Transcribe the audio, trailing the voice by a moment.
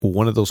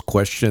One of those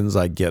questions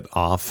I get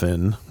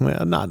often,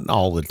 well, not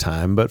all the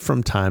time, but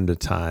from time to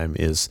time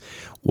is,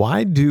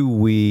 why do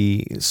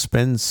we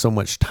spend so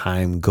much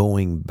time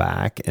going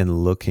back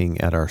and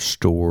looking at our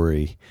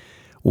story?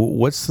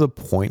 What's the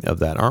point of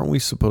that? Aren't we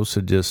supposed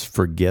to just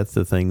forget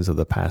the things of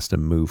the past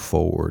and move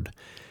forward?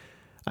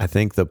 I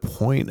think the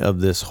point of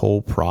this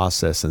whole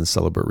process in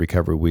Celebrate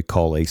Recovery we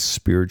call a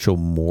spiritual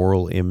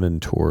moral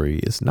inventory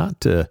is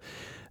not to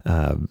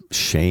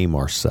shame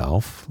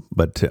ourselves,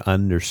 but to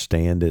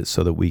understand it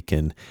so that we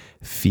can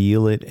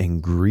feel it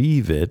and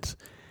grieve it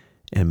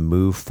and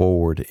move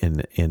forward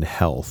in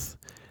health.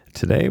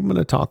 Today, I'm going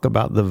to talk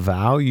about the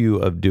value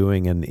of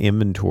doing an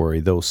inventory.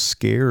 Though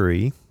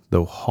scary,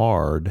 though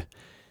hard,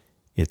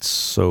 it's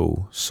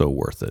so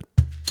worth it.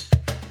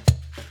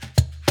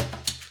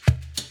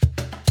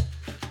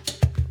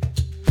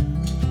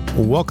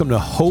 Welcome to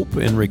Hope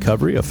in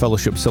Recovery, a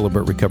Fellowship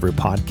Celebrate Recovery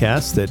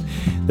podcast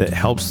that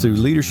helps through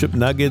leadership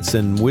nuggets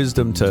and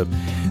wisdom to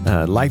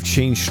life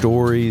change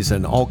stories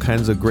and all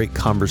kinds of great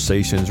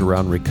conversations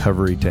around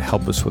recovery to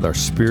help us with our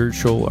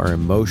spiritual, our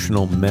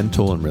emotional,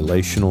 mental, and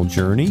relational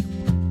journey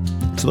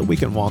so that we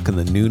can walk in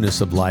the newness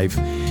of life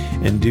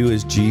and do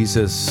as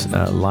Jesus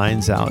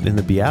lines out in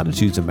the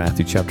Beatitudes in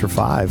Matthew chapter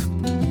 5.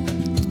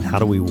 How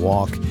do we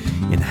walk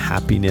in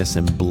happiness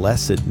and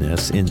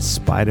blessedness in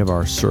spite of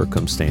our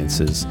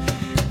circumstances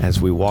as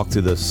we walk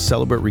through the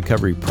Celebrate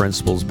Recovery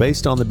principles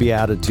based on the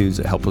Beatitudes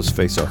that help us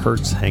face our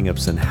hurts,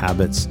 hang-ups, and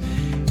habits,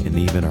 and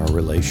even our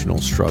relational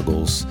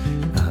struggles,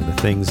 the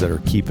things that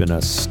are keeping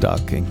us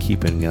stuck and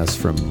keeping us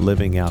from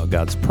living out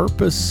God's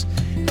purpose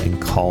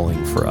and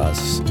calling for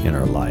us in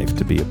our life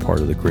to be a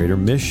part of the greater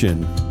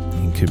mission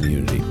in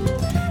community.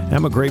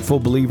 I'm a grateful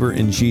believer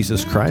in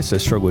Jesus Christ. I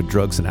struggle with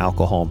drugs and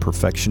alcohol and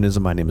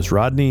perfectionism. My name is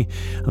Rodney.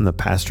 I'm the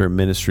pastor and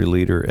ministry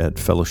leader at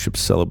Fellowship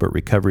Celebrate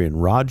Recovery in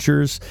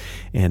Rogers,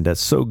 and it's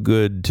so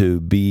good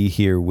to be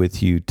here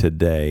with you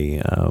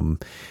today.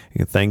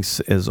 Thanks,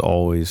 as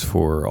always,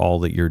 for all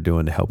that you're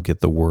doing to help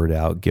get the word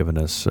out, giving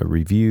us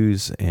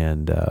reviews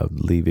and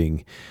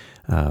leaving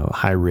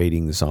high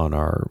ratings on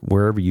our,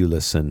 wherever you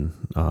listen.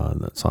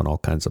 That's on all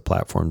kinds of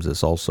platforms.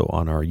 It's also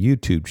on our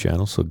YouTube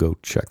channel, so go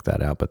check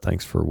that out. But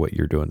thanks for what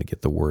you're doing to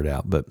get the word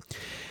out. But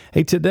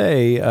hey,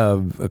 today,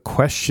 a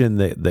question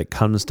that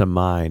comes to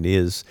mind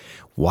is,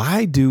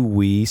 why do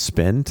we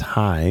spend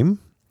time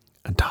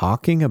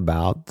talking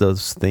about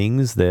those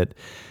things that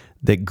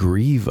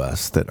grieve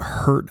us, that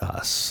hurt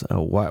us?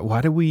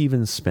 Why do we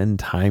even spend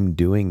time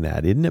doing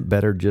that? Isn't it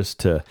better just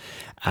to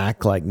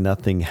act like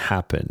nothing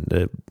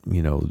happened?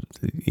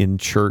 In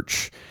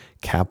church,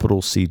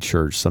 capital C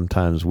church,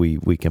 sometimes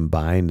we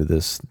combine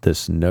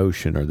this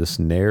notion or this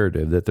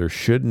narrative that there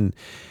shouldn't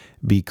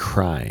be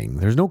crying.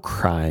 There's no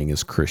crying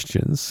as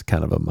Christians,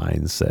 kind of a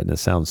mindset. And it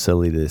sounds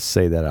silly to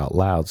say that out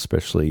loud,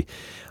 especially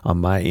on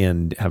my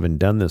end, having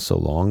done this so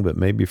long, but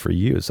maybe for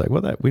you, it's like,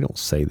 well, we don't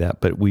say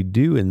that, but we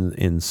do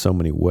in so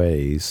many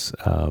ways.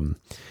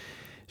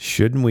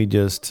 Shouldn't we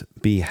just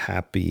be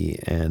happy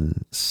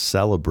and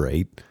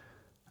celebrate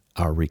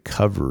our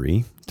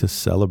recovery, to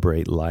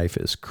celebrate life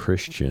as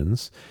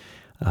Christians?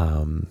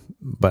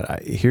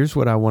 But here's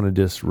what I want to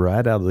just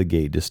right out of the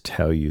gate just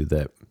tell you,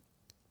 that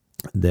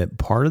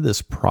part of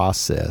this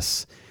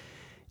process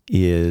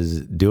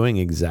is doing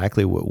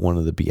exactly what one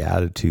of the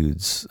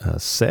Beatitudes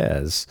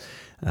says,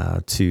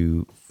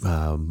 to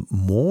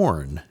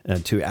mourn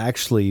and to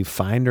actually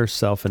find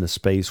ourselves in a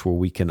space where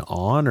we can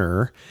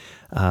honor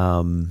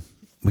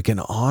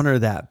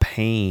that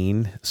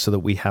pain so that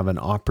we have an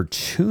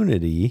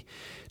opportunity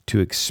to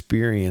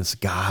experience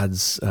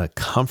God's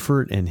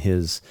comfort and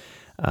His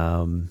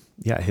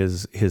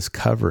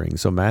covering.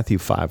 So Matthew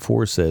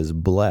 5:4 says,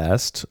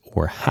 blessed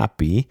or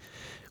happy,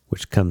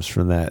 which comes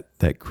from that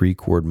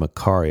Greek word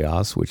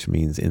makarios, which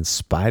means in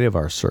spite of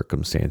our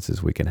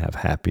circumstances, we can have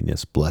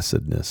happiness,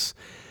 blessedness,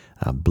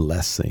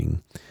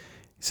 blessing. He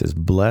says,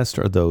 blessed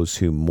are those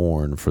who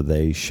mourn, for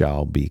they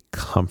shall be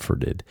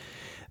comforted.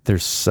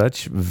 There's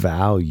such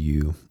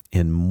value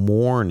in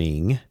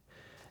mourning.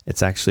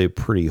 It's actually a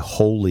pretty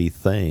holy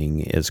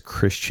thing as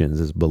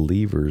Christians, as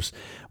believers,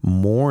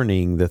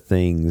 mourning the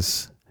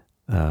things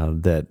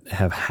that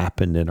have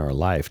happened in our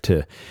life,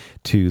 to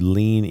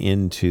lean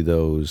into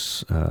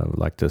those,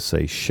 like to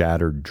say,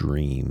 shattered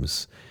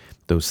dreams,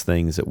 those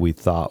things that we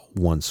thought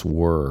once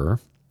were,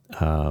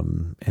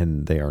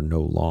 and they are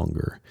no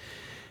longer.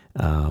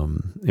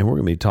 And we're going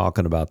to be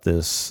talking about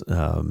this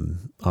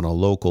on a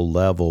local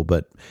level,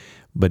 but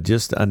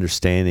just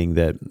understanding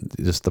that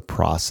just the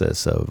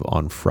process of,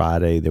 on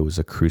Friday, there was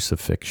a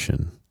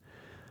crucifixion,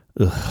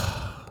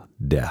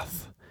 death.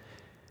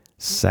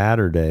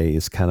 Saturday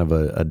is kind of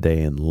a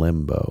day in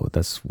limbo.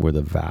 That's where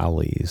the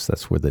valleys,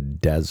 that's where the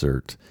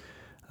desert,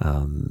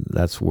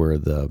 that's where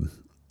the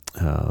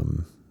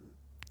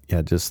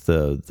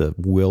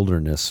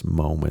wilderness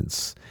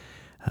moments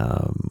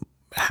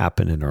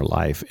happen in our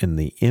life. And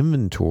the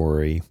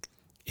inventory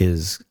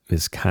is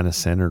kind of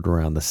centered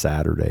around the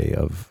Saturday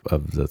of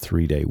the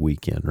 3-day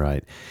weekend,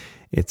 right?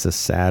 It's a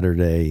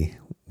Saturday.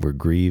 We're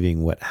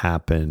grieving what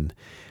happened,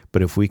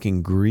 But if we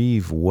can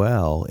grieve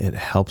well, it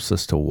helps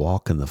us to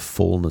walk in the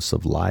fullness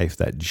of life,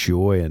 that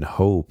joy and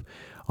hope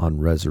on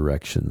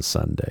Resurrection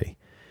Sunday.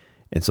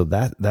 And so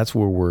that's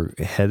where we're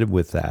headed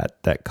with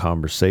that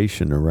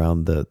conversation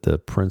around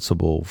the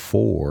principle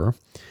 4,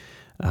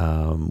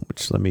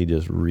 which let me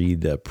just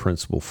read the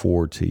principle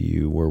 4 to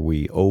you, where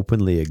we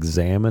openly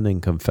examine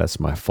and confess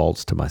my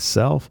faults to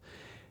myself,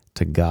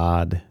 to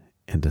God,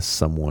 and to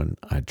someone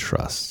I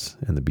trust.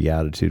 And the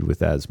beatitude with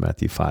that is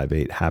Matthew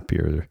 5:8, happy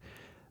are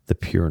the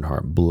pure in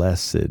heart,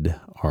 blessed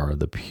are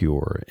the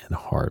pure in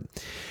heart.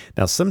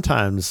 Now,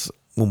 sometimes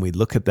when we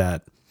look at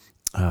that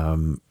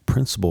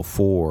principle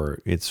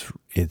 4,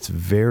 it's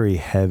very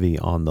heavy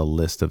on the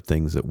list of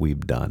things that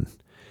we've done,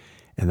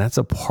 and that's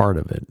a part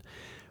of it.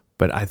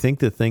 But I think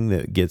the thing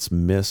that gets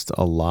missed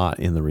a lot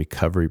in the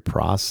recovery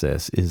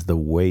process is the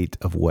weight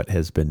of what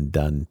has been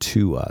done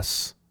to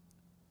us.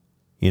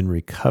 In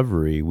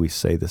recovery, we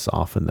say this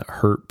often, that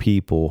hurt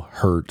people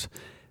hurt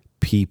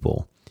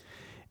people.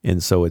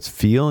 And so it's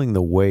feeling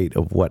the weight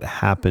of what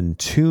happened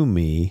to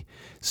me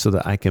so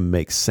that I can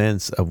make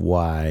sense of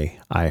why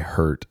I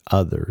hurt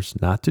others,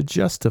 not to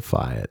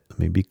justify it. Let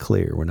me be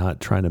clear. We're not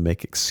trying to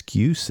make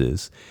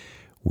excuses.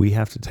 We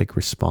have to take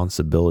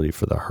responsibility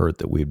for the hurt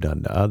that we've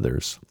done to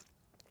others.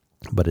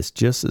 But it's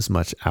just as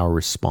much our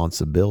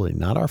responsibility,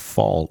 not our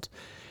fault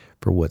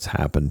for what's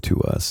happened to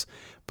us,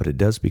 but it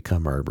does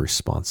become our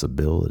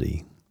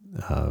responsibility,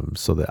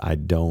 so that I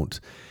don't,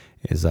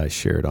 as I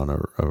shared on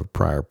a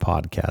prior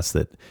podcast,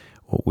 that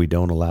what we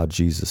don't allow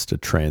Jesus to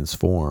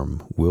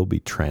transform will be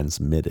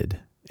transmitted.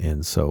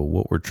 And so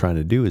what we're trying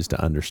to do is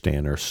to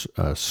understand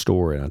our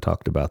story. And I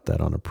talked about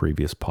that on a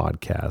previous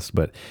podcast,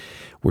 but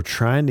we're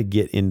trying to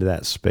get into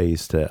that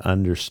space to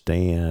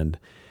understand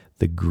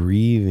the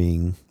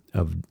grieving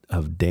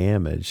of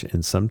damage.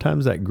 And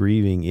sometimes that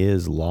grieving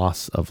is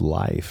loss of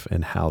life,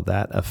 and how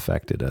that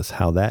affected us,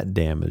 how that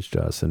damaged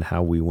us, and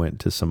how we went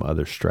to some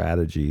other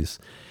strategies.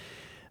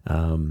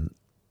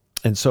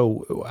 And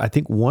so I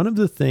think one of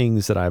the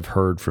things that I've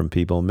heard from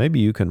people, and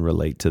maybe you can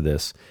relate to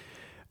this,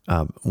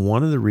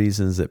 one of the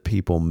reasons that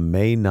people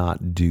may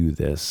not do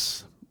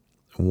this,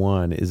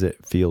 one is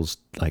it feels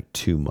like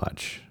too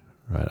much,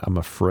 right? I'm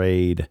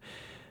afraid,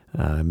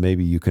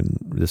 maybe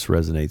this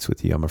resonates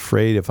with you. I'm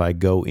afraid if I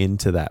go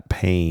into that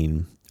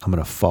pain, I'm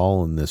going to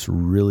fall in this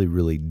really,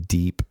 really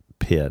deep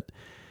pit,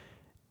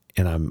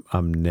 and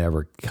I'm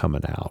never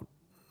coming out.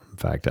 In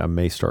fact, I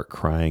may start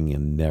crying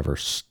and never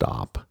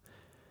stop.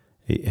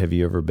 Have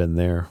you ever been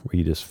there where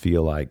you just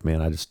feel like,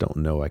 man, I just don't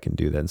know I can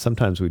do that? And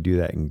sometimes we do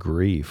that in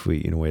grief.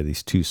 We have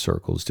these two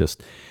circles.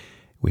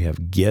 We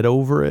have get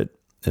over it,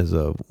 as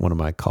one of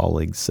my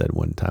colleagues said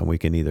one time. We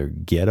can either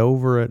get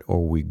over it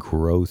or we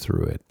grow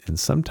through it. And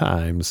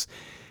sometimes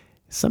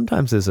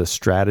as a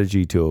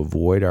strategy to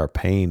avoid our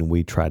pain,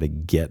 we try to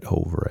get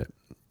over it.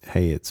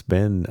 Hey, it's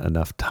been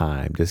enough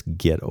time. Just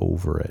get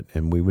over it.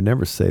 And we would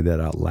never say that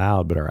out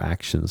loud, but our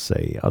actions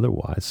say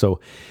otherwise.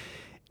 So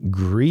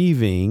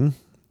grieving,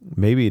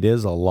 maybe it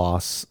is a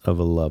loss of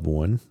a loved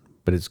one,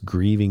 but it's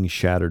grieving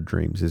shattered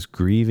dreams. It's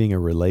grieving a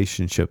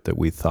relationship that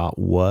we thought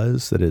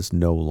that is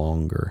no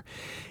longer.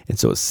 And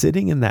so it's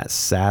sitting in that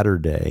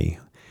Saturday.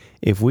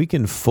 If we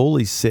can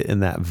fully sit in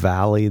that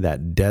valley,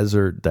 that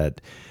desert, that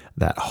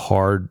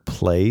hard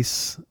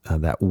place,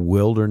 that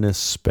wilderness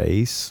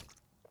space,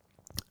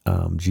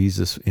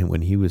 Jesus,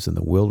 when he was in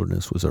the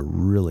wilderness, was a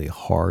really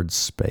hard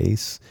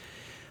space.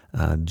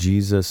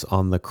 Jesus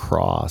on the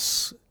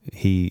cross,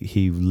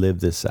 he lived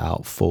this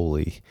out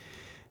fully.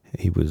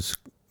 He was,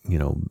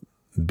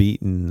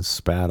 beaten,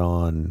 spat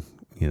on,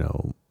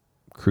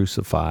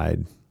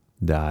 crucified,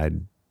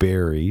 died,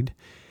 buried,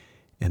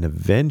 and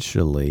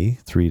eventually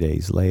 3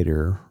 days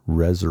later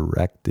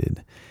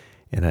resurrected.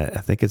 And I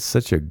think it's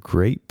such a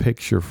great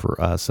picture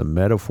for us, a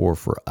metaphor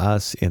for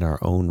us in our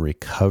own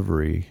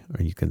recovery,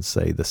 or you can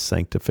say the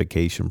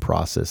sanctification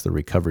process, the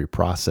recovery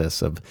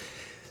process of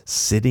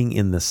sitting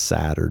in the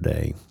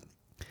Saturday.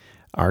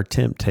 Our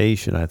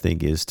temptation, I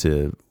think, is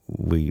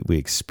we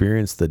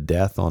experience the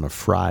death on a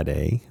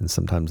Friday, and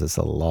sometimes it's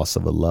a loss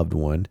of a loved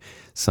one.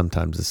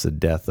 Sometimes it's the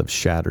death of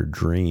shattered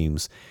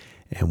dreams.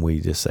 And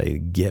we just say,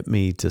 get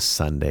me to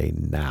Sunday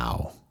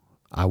now.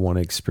 I want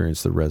to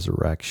experience the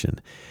resurrection.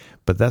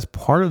 But that's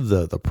part of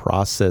the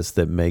process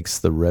that makes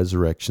the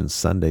Resurrection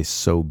Sunday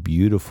so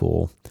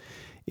beautiful,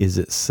 is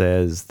it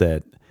says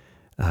that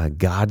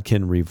God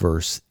can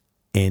reverse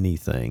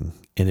anything.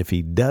 And if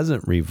he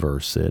doesn't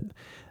reverse it,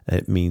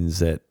 it means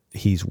that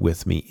he's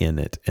with me in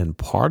it. And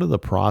part of the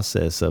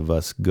process of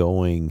us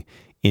going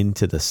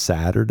into the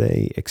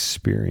Saturday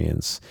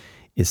experience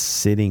is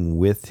sitting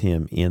with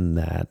him in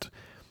that.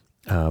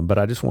 But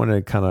I just want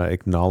to kind of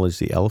acknowledge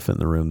the elephant in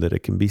the room, that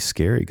it can be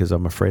scary, because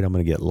I'm afraid I'm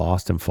going to get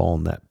lost and fall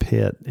in that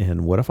pit.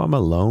 And what if I'm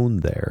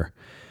alone there?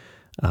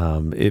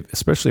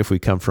 Especially if we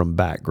come from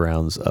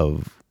backgrounds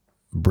of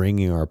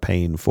bringing our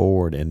pain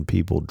forward and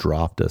people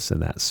dropped us in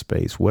that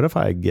space. What if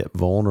I get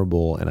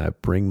vulnerable and I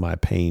bring my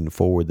pain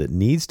forward that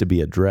needs to be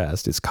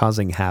addressed? It's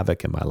causing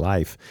havoc in my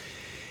life,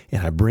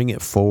 and I bring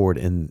it forward,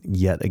 and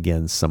yet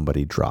again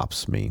somebody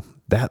drops me.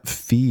 That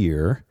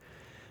fear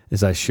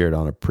as I shared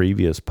on a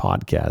previous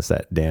podcast,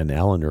 that Dan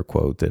Allender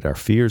quote, that our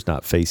fear is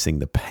not facing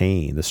the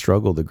pain, the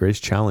struggle, the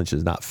greatest challenge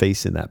is not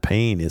facing that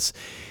pain.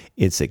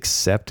 It's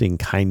accepting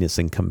kindness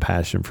and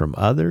compassion from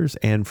others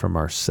and from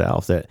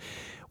ourselves. That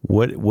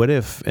what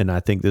if, and I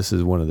think this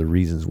is one of the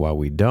reasons why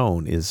we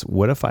don't, is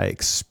what if I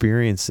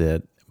experience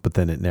it, but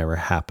then it never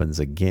happens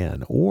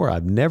again? Or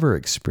I've never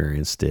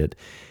experienced it,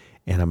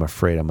 and I'm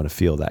afraid I'm going to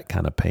feel that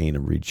kind of pain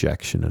of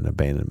rejection and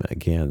abandonment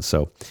again.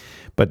 So,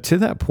 but to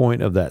that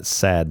point of that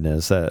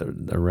sadness, I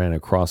ran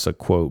across a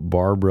quote.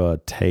 Barbara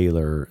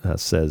Taylor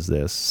says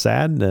this: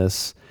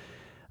 sadness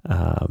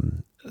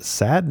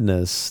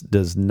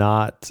does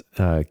not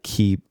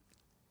keep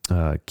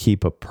a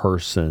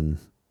person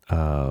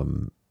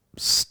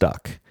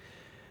stuck.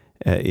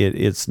 Let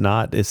me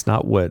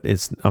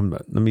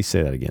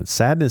say that again.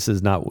 Sadness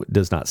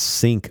does not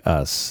sink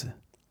us.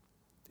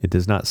 It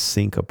does not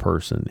sink a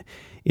person.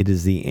 It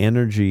is the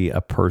energy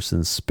a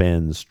person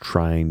spends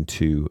trying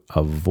to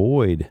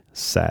avoid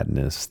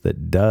sadness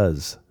that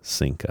does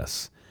sink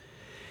us.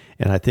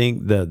 And I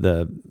think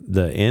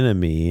the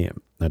enemy,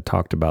 I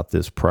talked about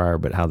this prior,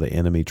 but how the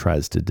enemy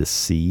tries to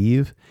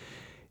deceive,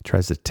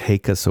 tries to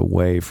take us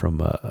away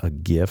from a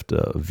gift,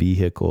 a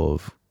vehicle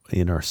of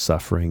in our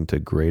suffering to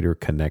greater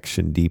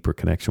connection, deeper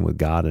connection with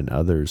God and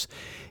others.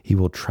 He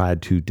will try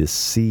to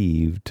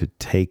deceive, to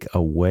take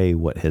away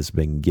what has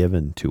been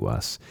given to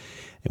us.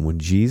 And when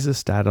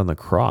Jesus died on the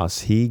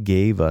cross, he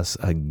gave us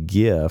a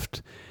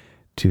gift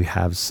to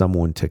have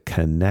someone to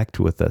connect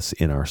with us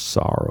in our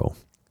sorrow.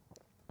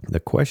 The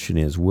question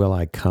is, will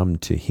I come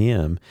to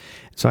him?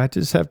 So I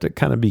just have to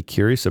kind of be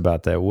curious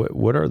about that.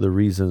 What are the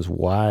reasons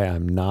why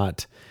I'm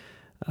not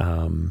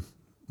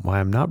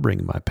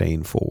bringing my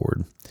pain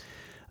forward?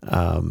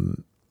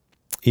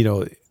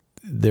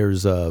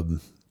 There's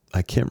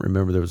I can't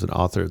remember, there was an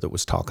author that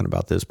was talking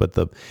about this, but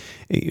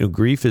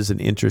grief is an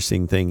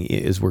interesting thing.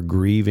 Is we're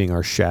grieving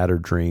our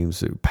shattered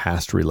dreams,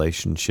 past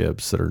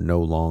relationships that are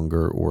no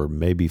longer, or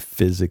maybe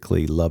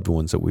physically loved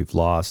ones that we've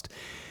lost.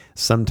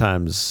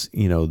 Sometimes,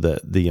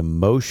 the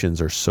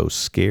emotions are so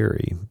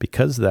scary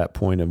because of that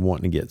point of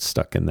wanting to get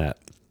stuck in that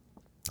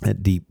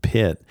deep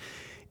pit,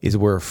 is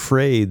we're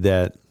afraid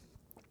that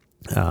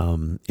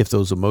if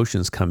those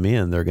emotions come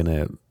in, they're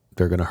gonna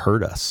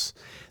hurt us.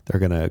 They're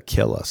gonna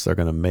kill us. They're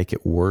gonna make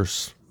it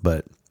worse.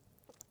 But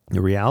the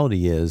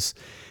reality is,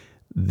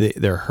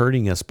 they're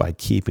hurting us by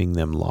keeping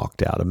them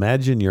locked out.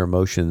 Imagine your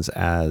emotions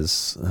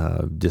as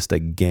just a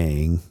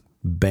gang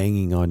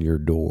banging on your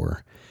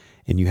door,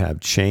 and you have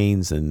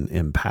chains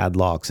and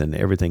padlocks and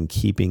everything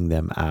keeping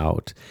them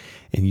out.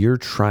 And you're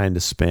trying to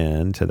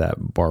spend, to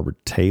that Barbara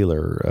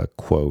Taylor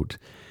quote,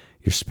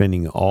 you're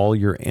spending all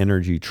your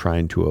energy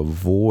trying to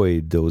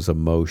avoid those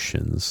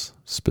emotions,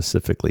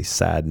 specifically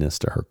sadness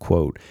to her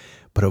quote,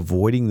 but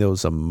avoiding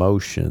those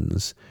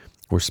emotions,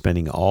 we're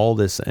spending all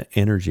this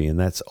energy, and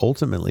that's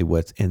ultimately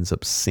what ends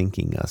up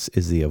sinking us,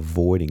 is the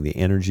avoiding, the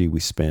energy we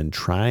spend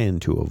trying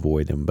to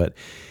avoid them. But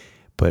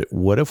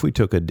what if we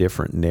took a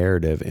different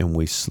narrative and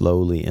we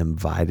slowly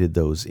invited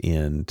those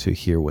in to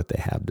hear what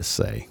they have to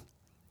say?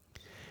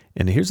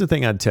 And here's the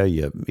thing I'd tell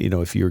you,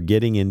 if you're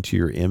getting into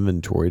your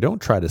inventory,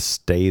 don't try to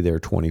stay there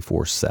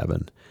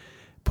 24/7.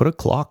 Put a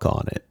clock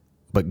on it,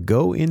 but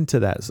go into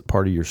that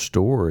part of your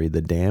story,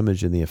 the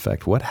damage and the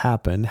effect. What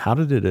happened? How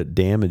did it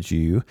damage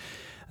you?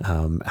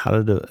 How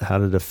did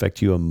it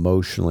affect you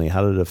emotionally?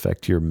 How did it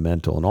affect your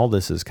mental? And all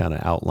this is kind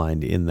of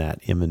outlined in that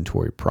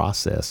inventory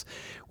process.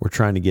 We're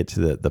trying to get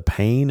to the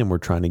pain, and we're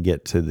trying to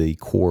get to the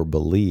core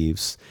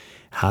beliefs.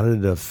 How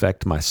did it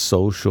affect my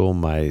social,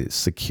 my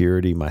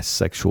security, my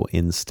sexual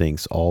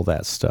instincts, all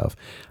that stuff?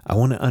 I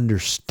want to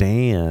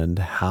understand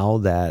how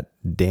that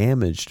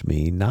damaged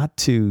me, not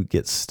to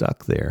get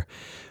stuck there,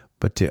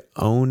 but to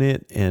own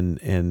it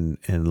and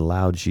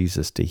allow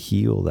Jesus to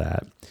heal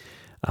that.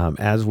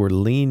 As we're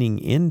leaning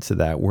into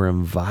that, we're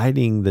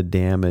inviting the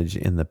damage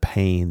and the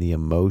pain, the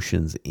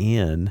emotions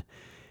in,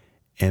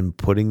 and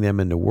putting them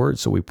into words.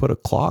 So we put a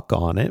clock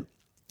on it.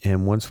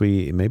 And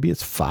maybe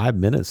it's 5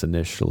 minutes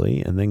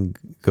initially, and then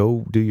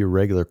go do your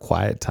regular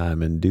quiet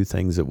time and do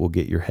things that will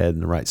get your head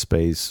in the right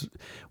space,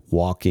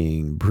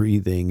 walking,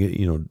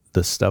 breathing,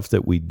 the stuff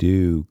that we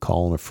do,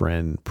 calling a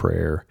friend,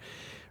 prayer,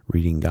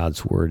 reading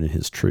God's word and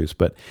his truths.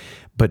 But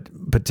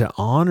to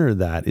honor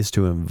that is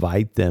to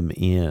invite them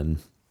in.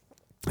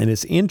 And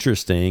it's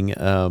interesting,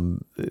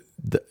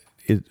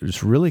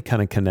 it's really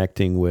kind of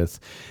connecting with,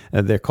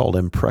 they're called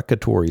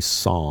imprecatory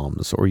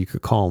psalms, or you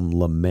could call them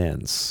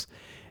laments.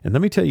 And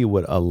let me tell you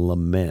what a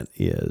lament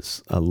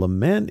is. A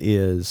lament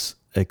is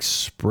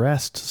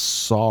expressed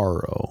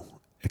sorrow,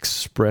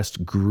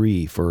 expressed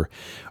grief, or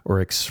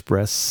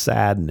expressed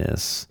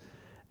sadness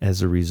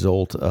as a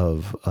result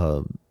of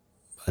a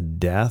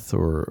death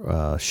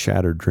or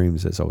shattered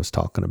dreams, as I was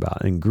talking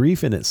about. And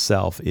grief in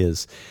itself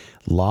is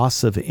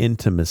loss of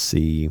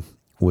intimacy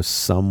with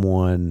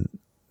someone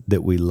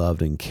that we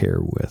loved and care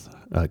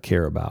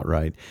about,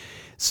 right?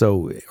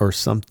 So, or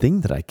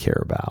something that I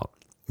care about.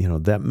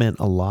 that meant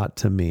a lot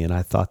to me, and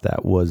I thought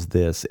that was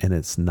this, and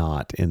it's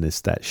not, and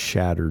it's that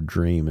shattered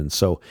dream. And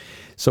so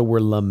we're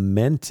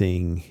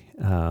lamenting,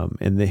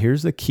 and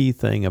here's the key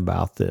thing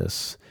about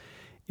this,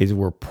 is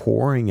we're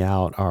pouring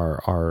out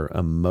our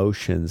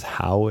emotions,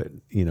 how it,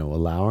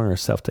 allowing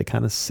ourselves to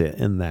kind of sit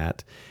in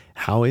that.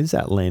 How is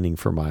that landing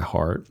for my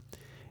heart?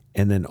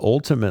 And then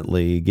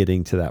ultimately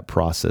getting to that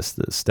process,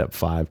 the step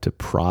 5, to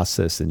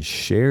process and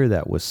share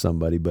that with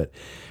somebody. But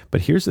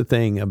here's the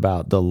thing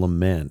about the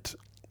lament.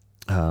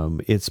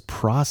 It's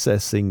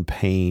processing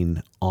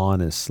pain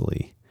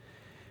honestly.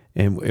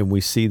 And we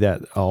see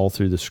that all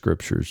through the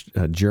scriptures.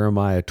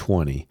 Jeremiah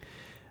 20,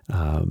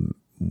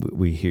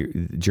 we hear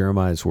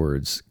Jeremiah's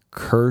words,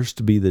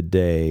 "Cursed be the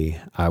day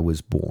I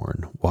was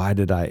born. Why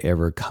did I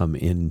ever come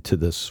into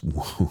this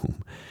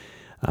womb?"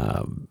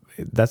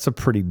 That's a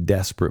pretty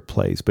desperate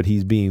place, but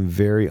he's being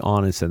very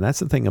honest. And that's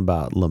the thing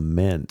about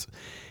lament,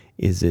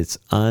 is it's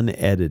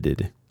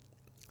unedited.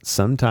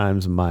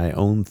 Sometimes my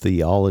own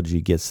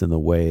theology gets in the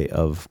way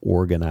of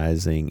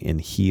organizing and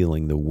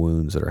healing the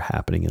wounds that are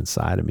happening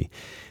inside of me.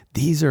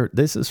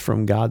 This is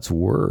from God's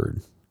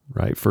word,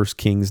 right? 1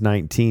 Kings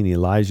 19,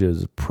 Elijah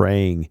is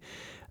praying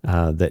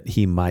that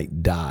he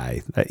might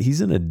die.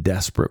 He's in a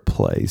desperate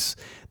place.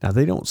 Now,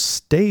 they don't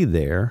stay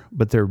there,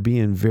 but they're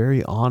being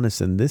very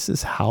honest, and this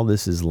is how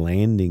this is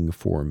landing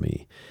for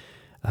me.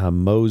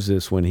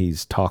 Moses, when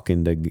he's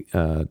talking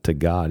to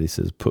God, he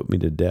says, "Put me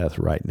to death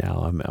right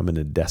now. I'm in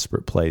a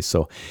desperate place."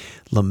 So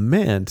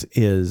lament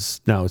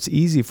is, now it's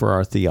easy for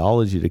our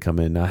theology to come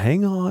in. Now,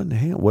 hang on.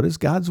 What does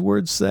God's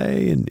word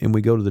say? And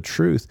we go to the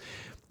truth.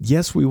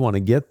 Yes, we want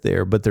to get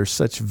there, but there's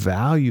such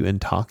value in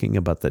talking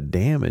about the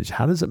damage.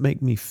 How does it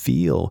make me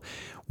feel?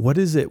 What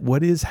is it?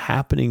 What is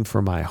happening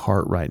for my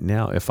heart right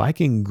now? If I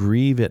can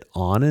grieve it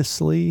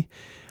honestly,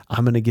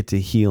 I'm going to get to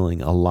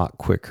healing a lot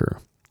quicker.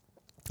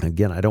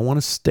 Again, I don't want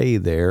to stay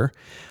there.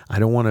 I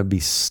don't want to be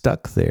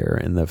stuck there.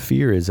 And the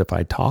fear is, if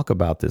I talk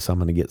about this, I'm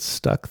going to get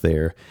stuck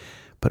there.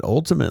 But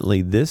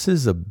ultimately, this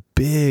is a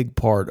big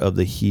part of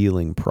the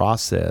healing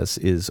process,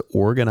 is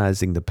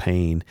organizing the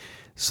pain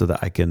so that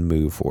I can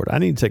move forward. I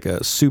need to take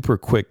a super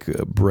quick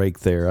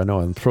break there. I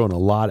know I'm throwing a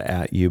lot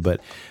at you, but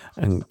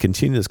and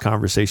continue this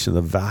conversation,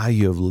 the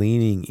value of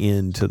leaning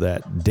into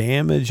that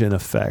damage and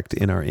effect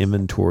in our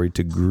inventory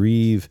to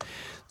grieve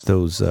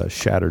those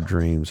shattered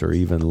dreams, or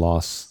even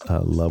lost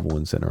loved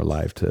ones in our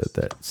life, to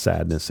that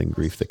sadness and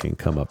grief that can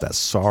come up, that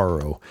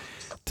sorrow,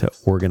 to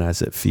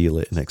organize it, feel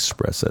it, and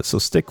express it. So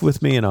stick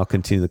with me, and I'll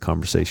continue the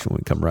conversation when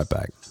we come right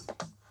back.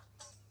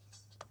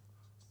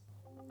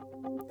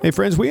 Hey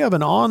friends, we have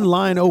an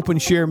online open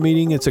share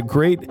meeting. It's a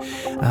great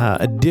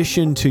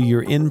addition to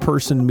your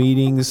in-person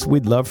meetings.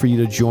 We'd love for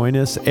you to join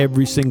us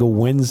every single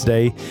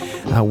Wednesday.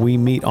 We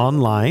meet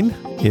online.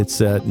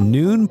 It's at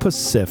noon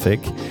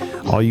Pacific.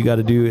 All you got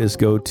to do is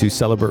go to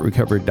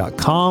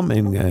celebraterecovery.com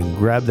and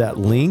grab that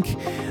link.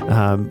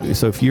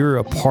 So if you're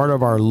a part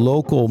of our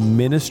local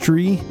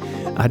ministry,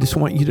 I just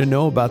want you to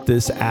know about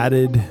this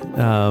added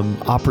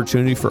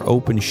opportunity for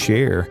open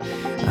share.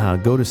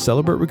 Go to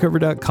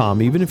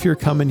celebraterecovery.com. Even if you're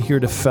coming here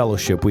to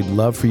fellowship, we'd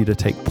love for you to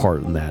take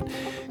part in that.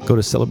 Go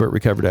to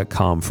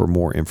celebraterecovery.com for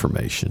more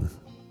information.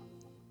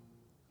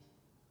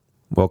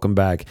 Welcome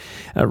back.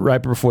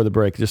 Right before the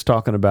break, just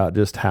talking about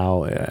just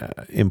how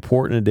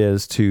important it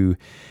is to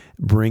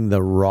bring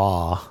the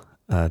raw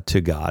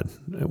to God.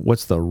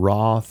 What's the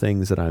raw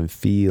things that I'm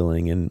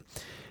feeling? And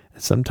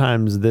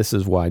sometimes this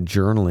is why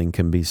journaling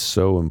can be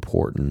so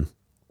important,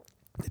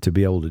 to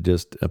be able to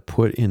just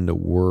put into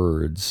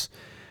words,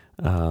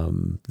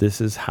 this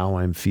is how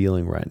I'm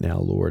feeling right now,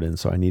 Lord. And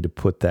so I need to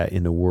put that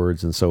into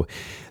words. And so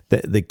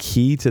the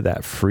key to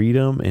that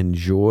freedom and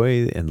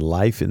joy and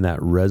life in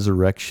that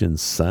Resurrection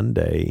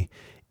Sunday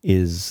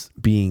is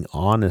being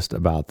honest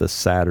about the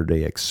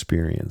Saturday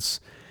experience.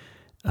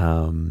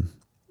 And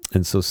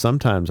so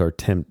sometimes our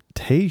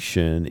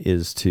temptation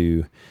is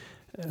to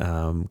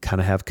kind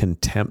of have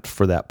contempt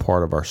for that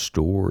part of our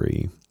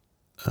story.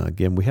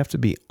 Again, we have to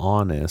be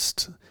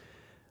honest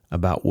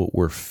about what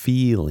we're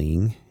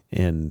feeling,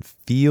 and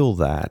feel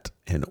that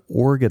and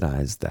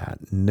organize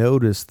that,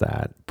 notice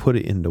that, put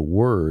it into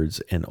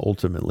words, and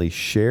ultimately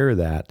share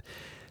that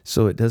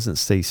so it doesn't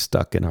stay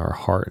stuck in our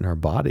heart and our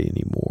body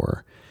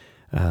anymore.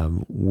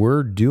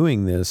 We're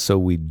doing this so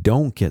we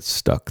don't get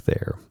stuck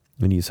there.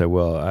 And you say,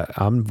 well,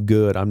 I'm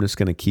good, I'm just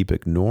going to keep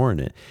ignoring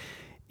it.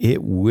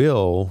 It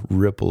will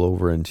ripple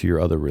over into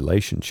your other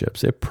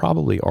relationships. It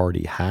probably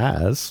already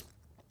has,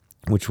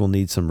 which will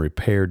need some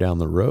repair down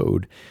the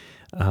road.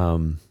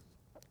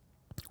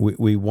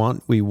 We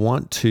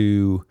want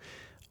to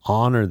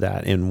honor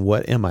that, and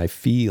what am I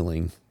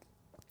feeling,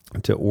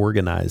 to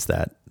organize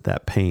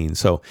that pain.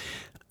 So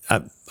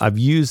I've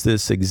used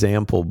this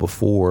example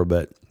before,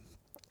 but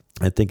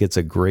I think it's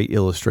a great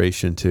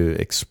illustration to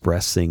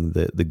expressing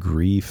the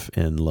grief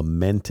and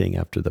lamenting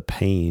after the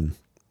pain.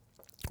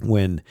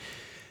 When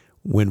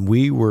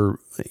we were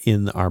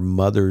in our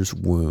mother's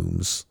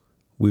wombs,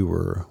 we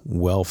were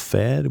well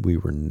fed, we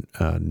were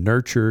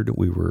nurtured,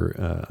 we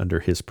were under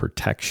his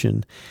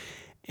protection.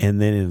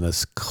 And then in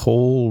this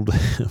cold,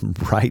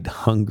 bright,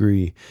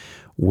 hungry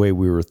way,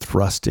 we were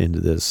thrust into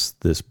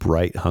this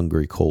bright,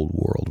 hungry, cold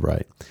world,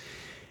 right?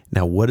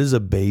 Now, what does a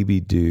baby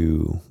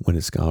do when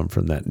it's gone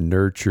from that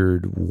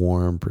nurtured,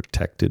 warm,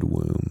 protected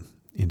womb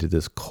into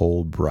this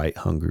cold, bright,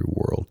 hungry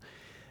world?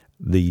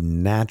 The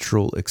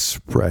natural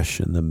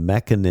expression, the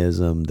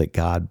mechanism that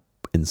God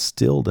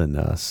instilled in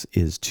us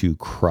is to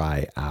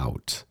cry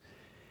out.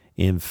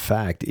 In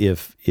fact,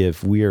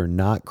 if we are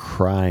not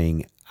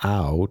crying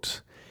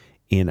out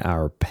in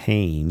our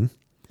pain,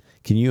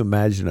 can you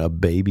imagine a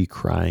baby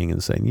crying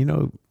and saying,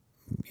 you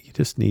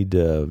just need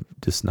to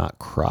just not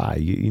cry.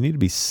 You need to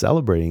be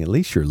celebrating. At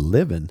least you're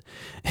living.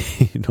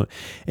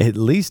 At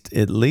least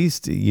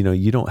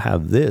you don't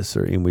have this,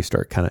 and we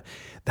start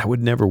that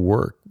would never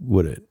work,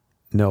 would it?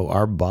 No,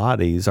 our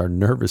bodies, our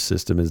nervous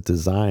system is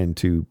designed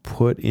to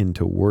put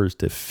into words,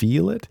 to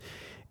feel it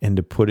and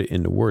to put it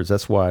into words.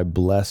 That's why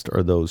blessed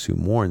are those who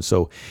mourn.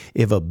 So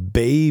if a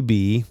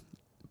baby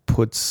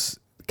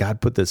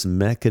God put this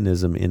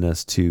mechanism in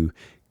us to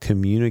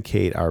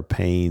communicate our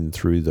pain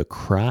through the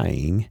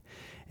crying,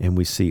 and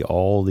we see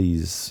all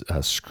these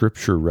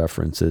scripture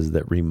references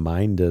that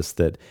remind us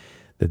that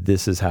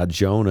this is how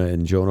Jonah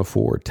in Jonah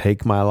 4,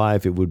 take my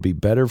life. It would be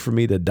better for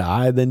me to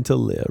die than to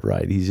live,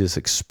 right? He's just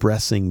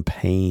expressing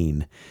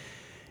pain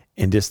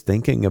and just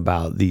thinking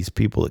about these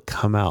people that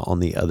come out on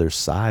the other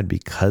side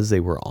because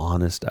they were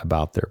honest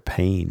about their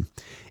pain.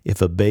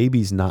 If a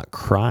baby's not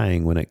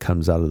crying when it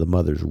comes out of the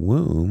mother's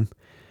womb,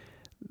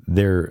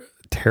 they're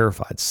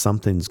terrified.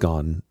 Something's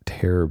gone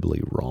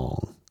terribly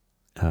wrong.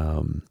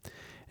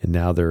 And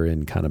now they're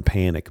in kind of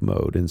panic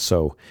mode. And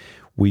so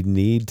we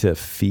need to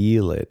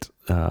feel it.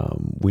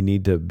 We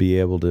need to be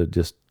able to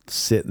just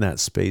sit in that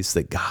space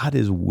that God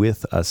is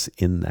with us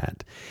in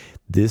that.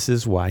 This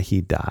is why he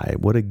died.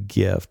 What a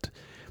gift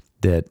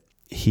that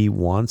he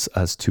wants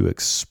us to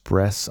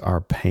express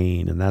our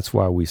pain. And that's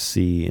why we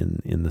see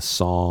in the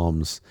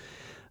Psalms,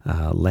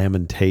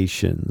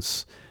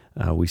 Lamentations,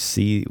 we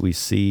see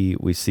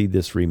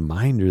this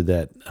reminder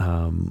that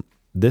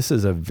this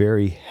is a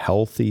very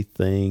healthy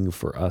thing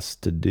for us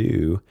to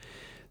do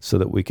so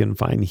that we can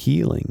find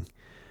healing.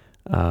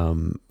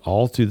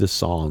 All through the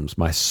Psalms,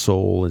 my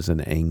soul is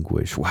in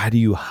anguish. Why do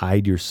you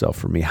hide yourself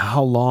from me?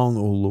 How long,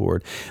 O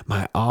Lord?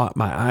 My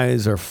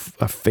eyes are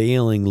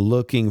failing,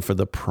 looking for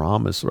the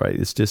promise, right?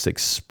 It's just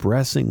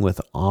expressing with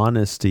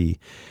honesty,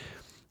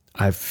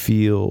 I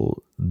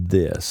feel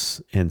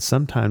this. And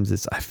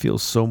sometimes I feel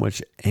so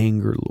much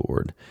anger,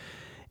 Lord.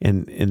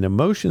 And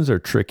emotions are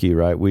tricky,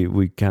 right?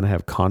 We kind of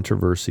have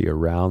controversy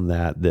around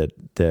that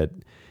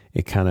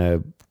it kind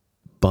of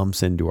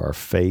bumps into our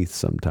faith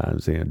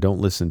sometimes.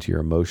 Don't listen to your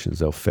emotions.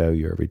 They'll fail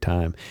you every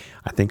time.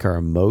 I think our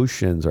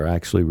emotions are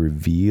actually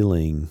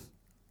revealing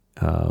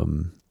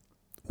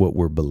what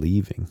we're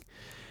believing.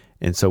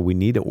 And so we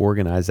need to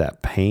organize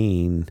that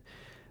pain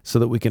so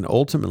that we can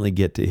ultimately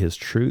get to his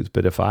truth.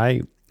 But if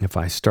I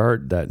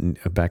start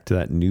back to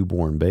that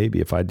newborn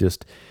baby, if I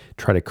just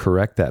try to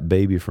correct that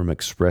baby from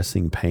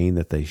expressing pain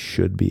that they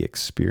should be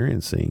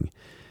experiencing,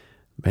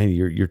 man,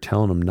 you're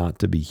telling them not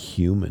to be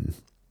human.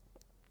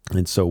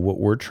 And so what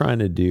we're trying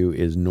to do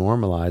is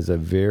normalize a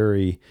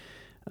very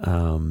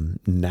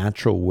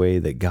natural way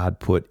that God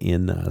put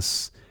in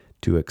us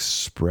to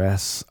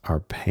express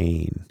our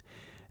pain.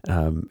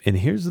 And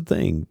here's the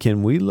thing.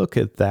 Can we look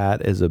at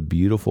that as a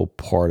beautiful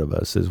part of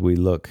us as we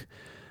look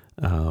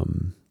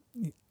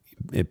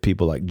at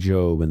people like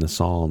Job and the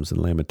Psalms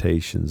and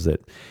Lamentations,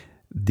 that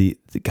the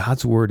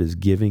God's word is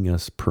giving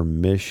us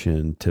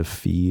permission to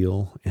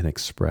feel and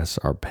express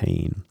our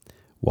pain.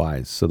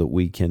 Why? So that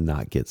we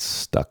cannot get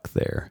stuck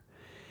there.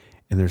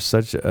 And there's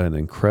such an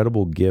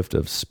incredible gift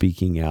of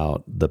speaking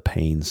out the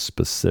pain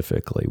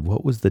specifically.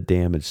 What was the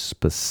damage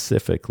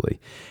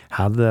specifically?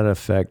 How did that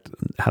affect?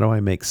 How do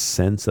I make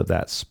sense of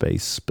that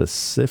space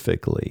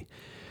specifically?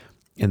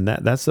 And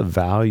that's the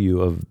value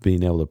of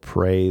being able to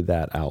pray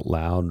that out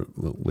loud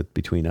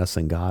between us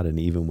and God, and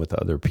even with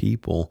other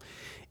people,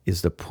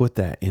 is to put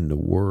that into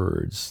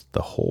words.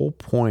 The whole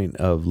point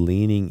of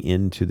leaning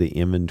into the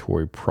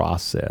inventory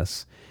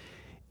process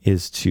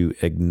is to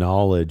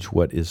acknowledge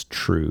what is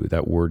true.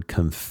 That word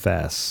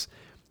confess,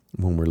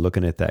 when we're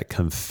looking at that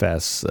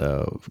confess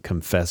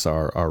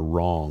our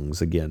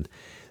wrongs. Again,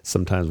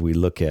 sometimes we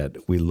look at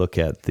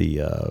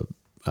the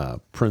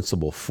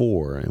principle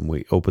 4, and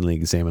we openly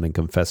examine and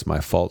confess my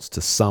faults to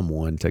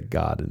someone, to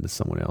God and to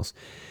someone else.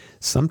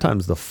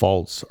 Sometimes the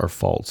faults are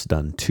faults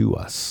done to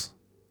us.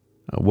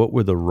 What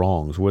were the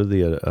wrongs? What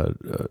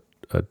are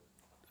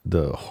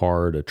the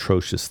hard,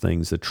 atrocious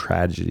things, the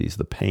tragedies,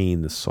 the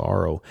pain, the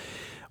sorrow,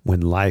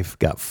 when life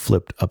got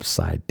flipped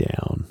upside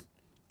down?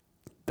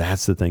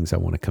 That's the things I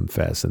want to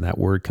confess. And that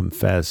word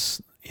confess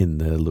in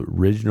the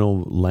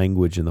original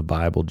language in the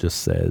Bible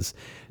just says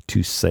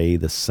to say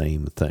the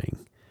same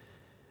thing.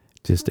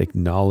 Just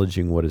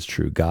acknowledging what is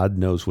true. God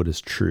knows what is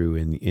true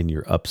in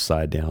your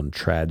upside down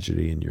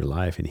tragedy in your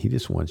life, and he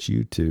just wants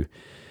you to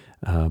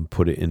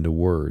put it into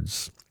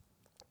words.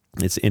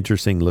 It's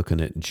interesting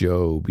looking at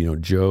Job.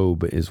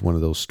 Job is one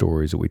of those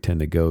stories that we tend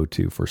to go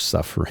to for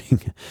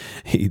suffering.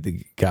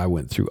 The guy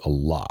went through a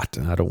lot,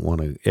 and I don't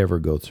want to ever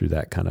go through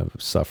that kind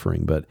of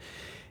suffering. But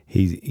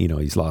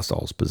he's lost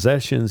all his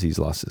possessions. He's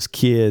lost his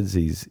kids.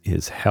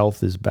 His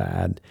health is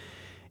bad.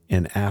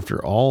 And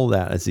after all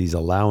that, as he's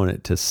allowing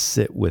it to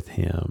sit with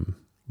him,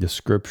 the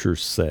scripture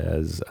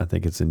says, I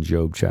think it's in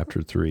Job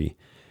chapter 3,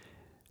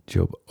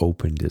 Job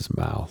opened his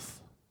mouth.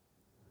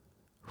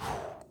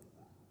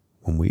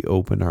 When we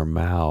open our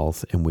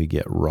mouth and we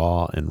get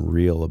raw and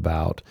real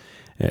about,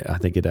 I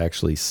think it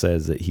actually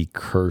says that he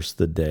cursed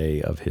the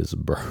day of his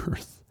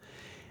birth.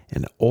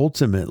 And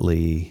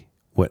ultimately,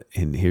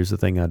 and here's the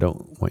thing I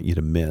don't want you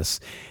to miss,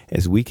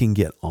 is we can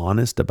get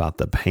honest about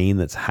the pain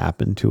that's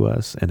happened to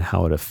us and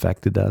how it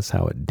affected us,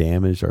 how it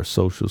damaged our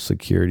social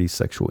security,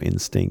 sexual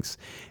instincts,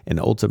 and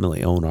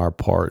ultimately own our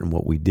part in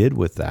what we did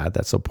with that.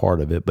 That's a part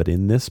of it. But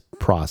in this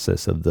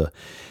process of the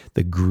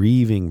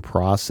grieving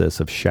process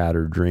of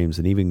shattered dreams,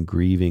 and even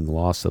grieving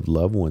loss of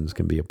loved ones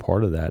can be a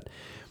part of that,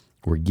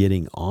 we're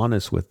getting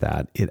honest with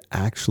that. It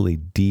actually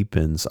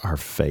deepens our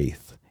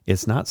faith.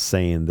 It's not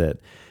saying that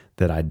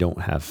I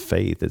don't have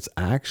faith. It's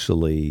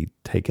actually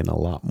taking a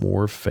lot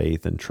more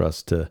faith and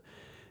trust to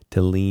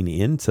lean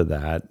into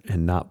that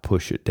and not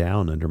push it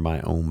down under my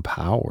own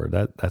power.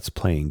 That's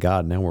playing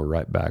God. Now we're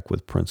right back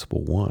with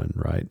principle 1,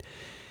 right?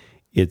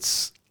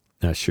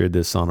 I shared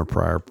this on a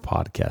prior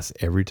podcast.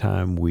 Every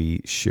time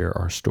we share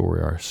our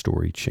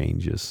story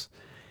changes.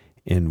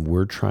 And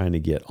we're trying to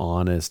get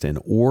honest and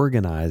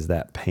organize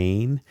that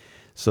pain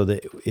so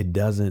that it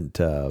doesn't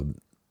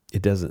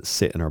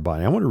sit in our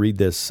body. I want to read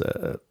this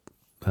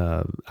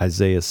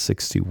Isaiah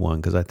 61,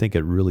 because I think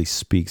it really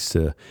speaks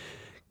to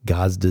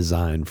God's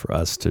design for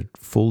us to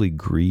fully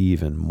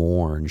grieve and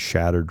mourn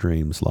shattered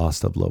dreams,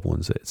 loss of loved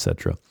ones,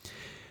 etc.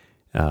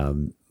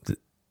 The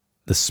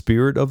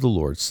Spirit of the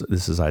Lord,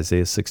 this is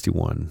Isaiah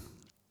 61,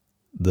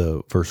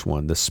 the verse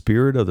 1, the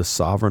Spirit of the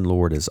sovereign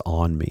Lord is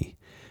on me,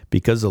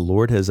 because the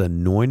Lord has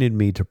anointed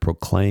me to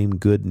proclaim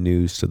good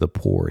news to the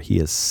poor. He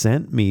has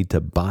sent me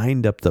to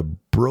bind up the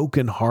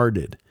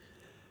brokenhearted.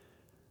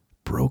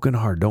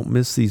 Don't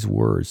miss these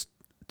words.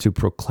 To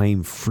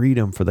proclaim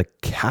freedom for the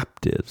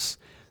captives.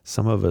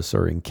 Some of us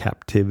are in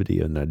captivity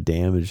and the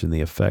damage and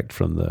the effect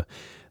from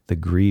the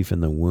grief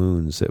and the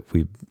wounds that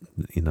we,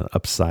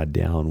 upside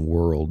down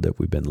world that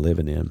we've been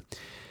living in.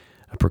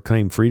 I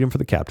proclaim freedom for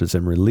the captives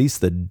and release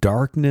the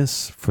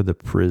darkness for the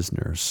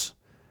prisoners.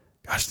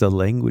 Gosh, the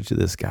language of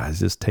this, guys,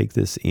 just take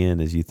this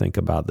in as you think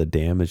about the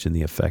damage and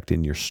the effect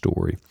in your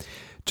story.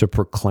 To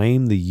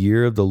proclaim the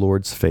year of the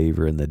Lord's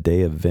favor and the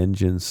day of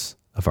vengeance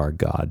of our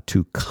God,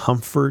 to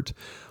comfort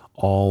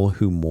all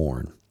who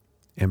mourn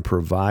and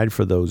provide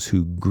for those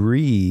who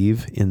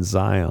grieve in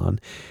Zion,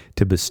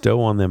 to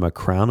bestow on them a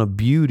crown of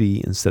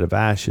beauty instead of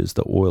ashes,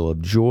 the oil of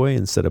joy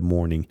instead of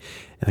mourning,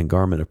 and a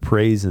garment of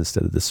praise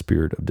instead of the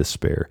spirit of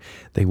despair.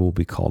 They will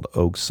be called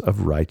oaks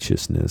of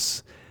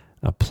righteousness,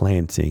 a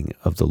planting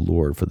of the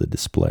Lord for the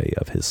display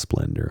of his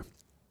splendor.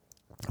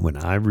 When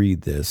I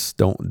read this,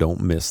 don't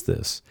miss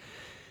this.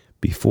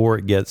 Before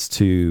it gets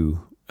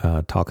to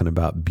talking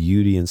about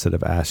beauty instead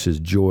of ashes,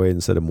 joy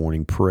instead of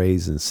mourning,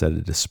 praise instead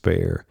of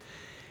despair,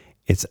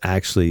 it's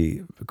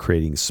actually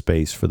creating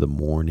space for the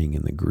mourning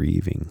and the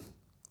grieving.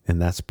 And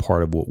that's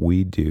part of what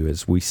we do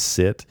as we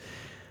sit,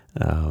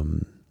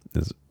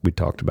 as we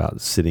talked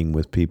about sitting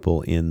with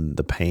people in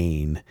the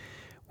pain.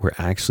 We're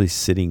actually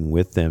sitting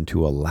with them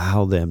to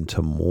allow them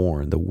to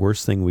mourn. The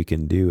worst thing we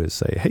can do is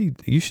say, hey,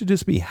 you should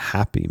just be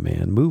happy,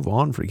 man. Move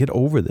on, get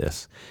over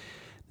this.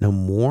 No,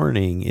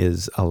 mourning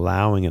is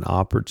allowing an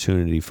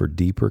opportunity for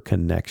deeper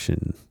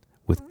connection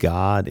with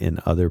God and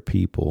other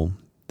people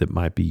that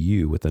might be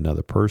you with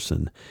another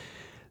person,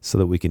 so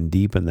that we can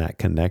deepen that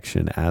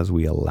connection as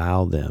we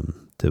allow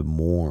them to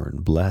mourn.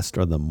 Blessed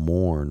are the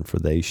mourn, for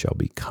they shall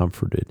be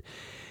comforted.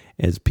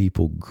 As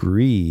people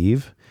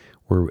grieve,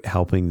 we're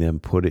helping them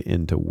put it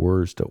into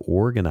words to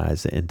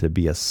organize it and to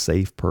be a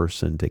safe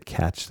person to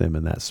catch them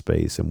in that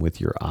space. And with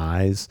your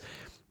eyes,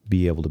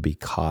 be able to be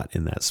caught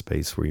in that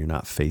space where you're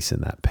not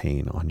facing that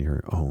pain on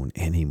your own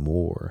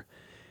anymore.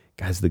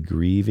 Guys, the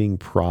grieving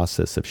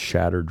process of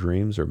shattered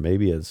dreams, or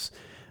maybe as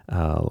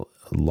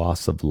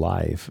loss of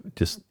life,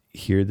 just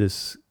hear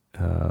this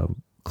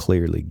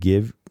clearly.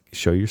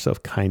 Show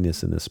yourself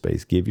kindness in this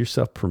space. Give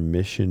yourself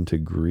permission to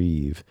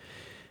grieve.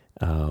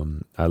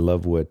 I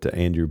love what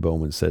Andrew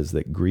Bowman says,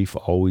 that grief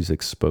always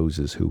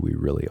exposes who we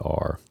really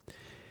are.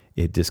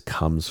 It just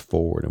comes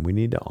forward, and we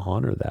need to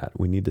honor that.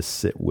 We need to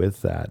sit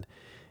with that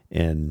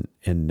and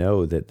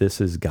know that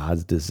this is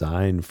God's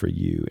design for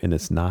you, and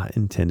it's not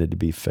intended to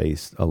be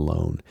faced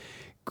alone.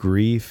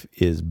 Grief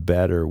is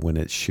better when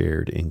it's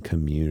shared in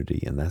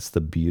community, and that's the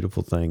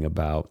beautiful thing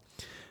about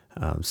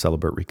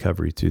Celebrate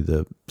Recovery, through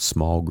the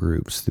small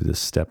groups, through the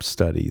step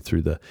study,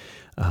 through the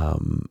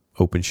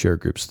open share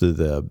groups, through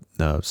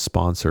the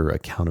sponsor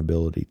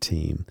accountability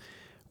team.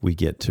 We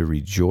get to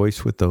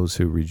rejoice with those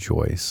who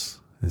rejoice.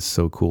 It's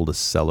so cool to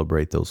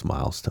celebrate those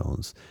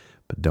milestones.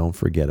 But don't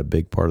forget, a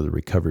big part of the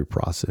recovery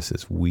process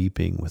is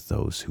weeping with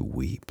those who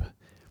weep.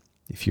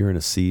 If you're in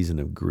a season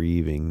of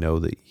grieving, know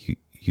that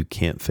you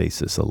can't face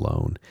this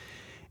alone.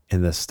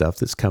 And the stuff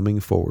that's coming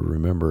forward,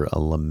 remember, a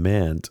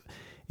lament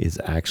is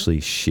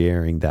actually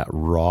sharing that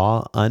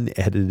raw,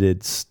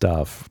 unedited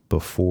stuff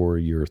before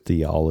your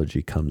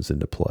theology comes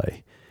into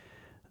play.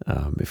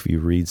 If you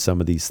read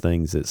some of these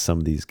things that some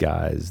of these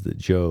guys, that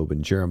Job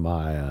and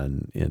Jeremiah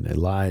and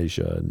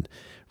Elijah and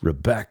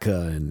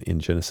Rebecca and in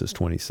Genesis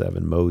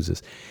 27,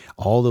 Moses,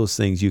 all those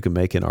things, you can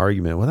make an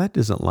argument, well, that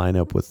doesn't line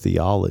up with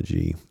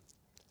theology.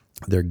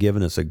 They're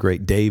giving us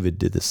David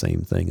did the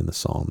same thing in the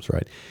Psalms,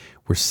 right?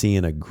 We're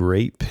seeing a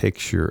great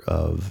picture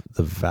of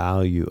the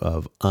value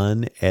of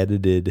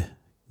unedited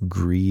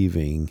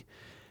grieving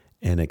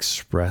and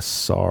expressed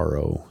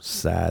sorrow,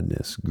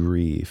 sadness,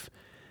 grief,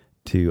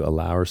 to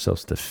allow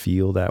ourselves to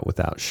feel that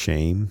without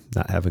shame,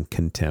 not having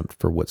contempt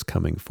for what's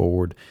coming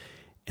forward,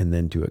 and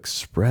then to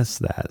express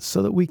that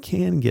so that we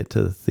can get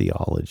to the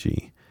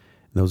theology.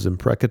 In those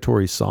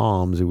imprecatory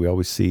Psalms, we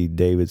always see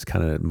David's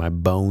kind of, my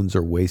bones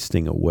are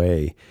wasting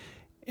away.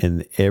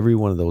 And every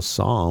one of those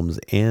Psalms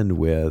end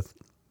with,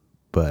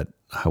 but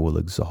I will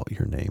exalt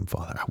your name,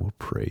 Father. I will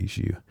praise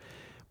you.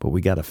 But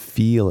we got to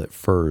feel it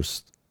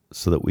first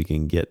so that we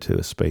can get to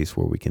a space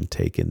where we can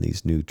take in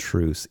these new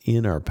truths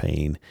in our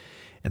pain.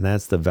 And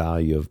that's the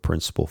value of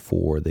Principle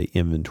 4, the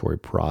inventory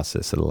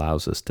process. It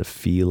allows us to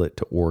feel it,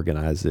 to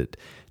organize it,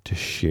 to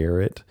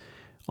share it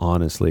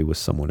honestly with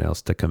someone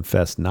else, to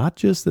confess not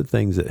just the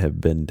things that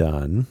have been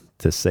done,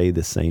 to say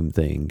the same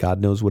thing. God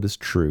knows what is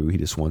true. He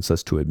just wants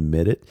us to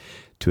admit it,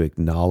 to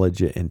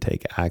acknowledge it, and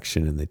take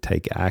action. And the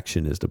take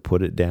action is to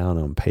put it down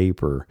on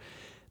paper,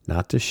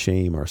 not to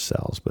shame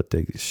ourselves, but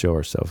to show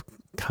ourselves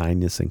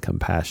kindness and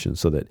compassion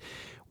so that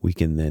we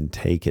can then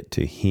take it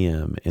to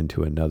Him and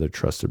to another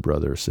trusted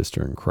brother or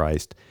sister in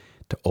Christ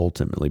to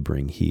ultimately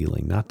bring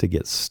healing, not to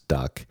get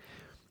stuck,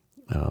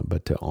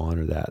 but to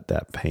honor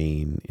that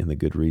pain and the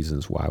good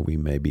reasons why we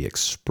may be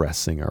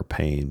expressing our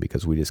pain,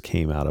 because we just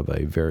came out of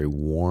a very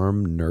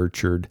warm,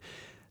 nurtured,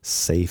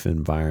 safe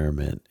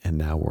environment, and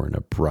now we're in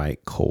a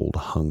bright, cold,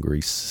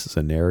 hungry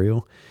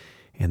scenario.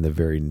 And the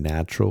very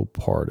natural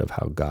part of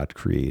how God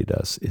created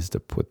us is to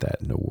put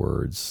that into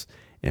words.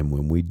 And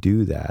when we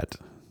do that,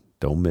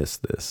 don't miss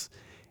this,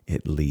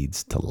 it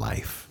leads to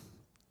life.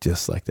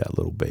 Just like that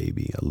little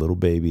baby. A little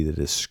baby that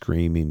is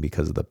screaming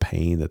because of the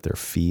pain that they're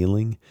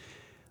feeling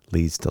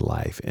leads to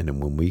life.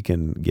 And when we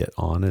can get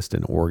honest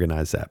and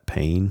organize that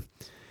pain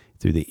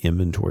through the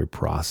inventory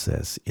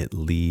process, it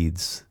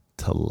leads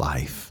to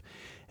life.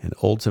 And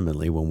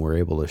ultimately, when we're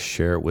able to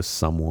share it with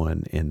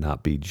someone and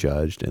not be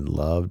judged and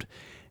loved,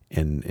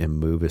 and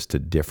move us to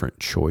different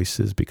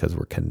choices because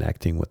we're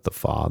connecting with the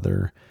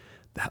Father,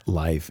 that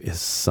life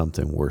is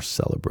something worth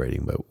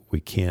celebrating. But we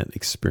can't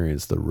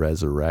experience the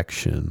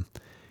resurrection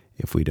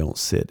if we don't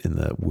sit in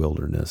the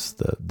wilderness,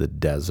 the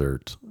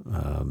desert,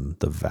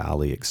 the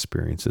valley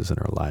experiences in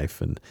our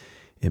life. And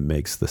it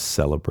makes the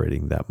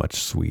celebrating that much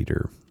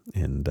sweeter.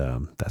 And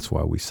that's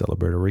why we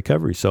celebrate our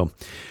recovery. So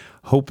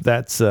hope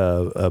that's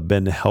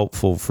been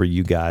helpful for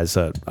you guys.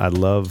 I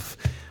love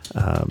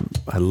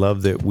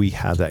that we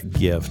have that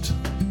gift.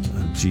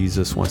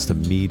 Jesus wants to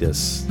meet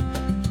us,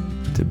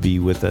 to be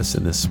with us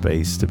in this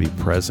space, to be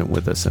present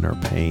with us in our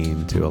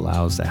pain, to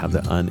allow us to have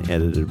the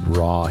unedited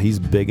raw. He's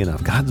big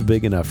enough. God's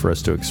big enough for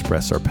us to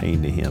express our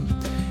pain to Him.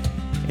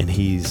 And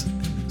He's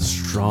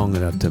strong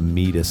enough to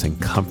meet us and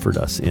comfort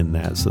us in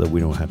that so that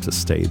we don't have to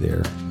stay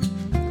there.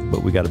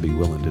 But we got to be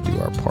willing to do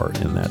our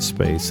part in that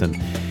space. And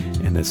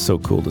it's so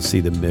cool to see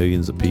the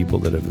millions of people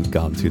that have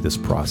gone through this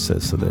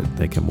process so that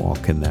they can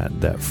walk in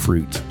that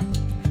fruit,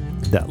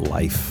 that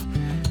life,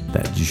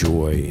 that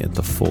joy at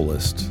the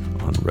fullest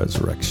on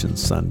Resurrection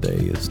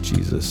Sunday, as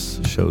Jesus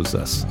shows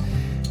us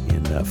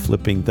in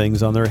flipping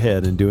things on their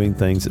head and doing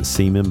things that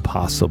seem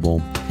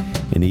impossible.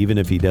 And even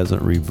if He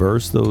doesn't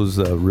reverse those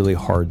really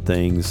hard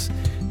things,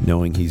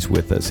 knowing He's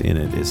with us in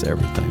it is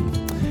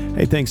everything.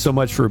 Hey, thanks so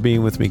much for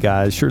being with me,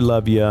 guys. Sure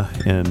love you,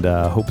 and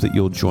hope that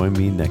you'll join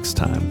me next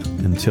time.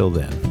 Until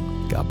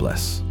then, God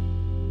bless.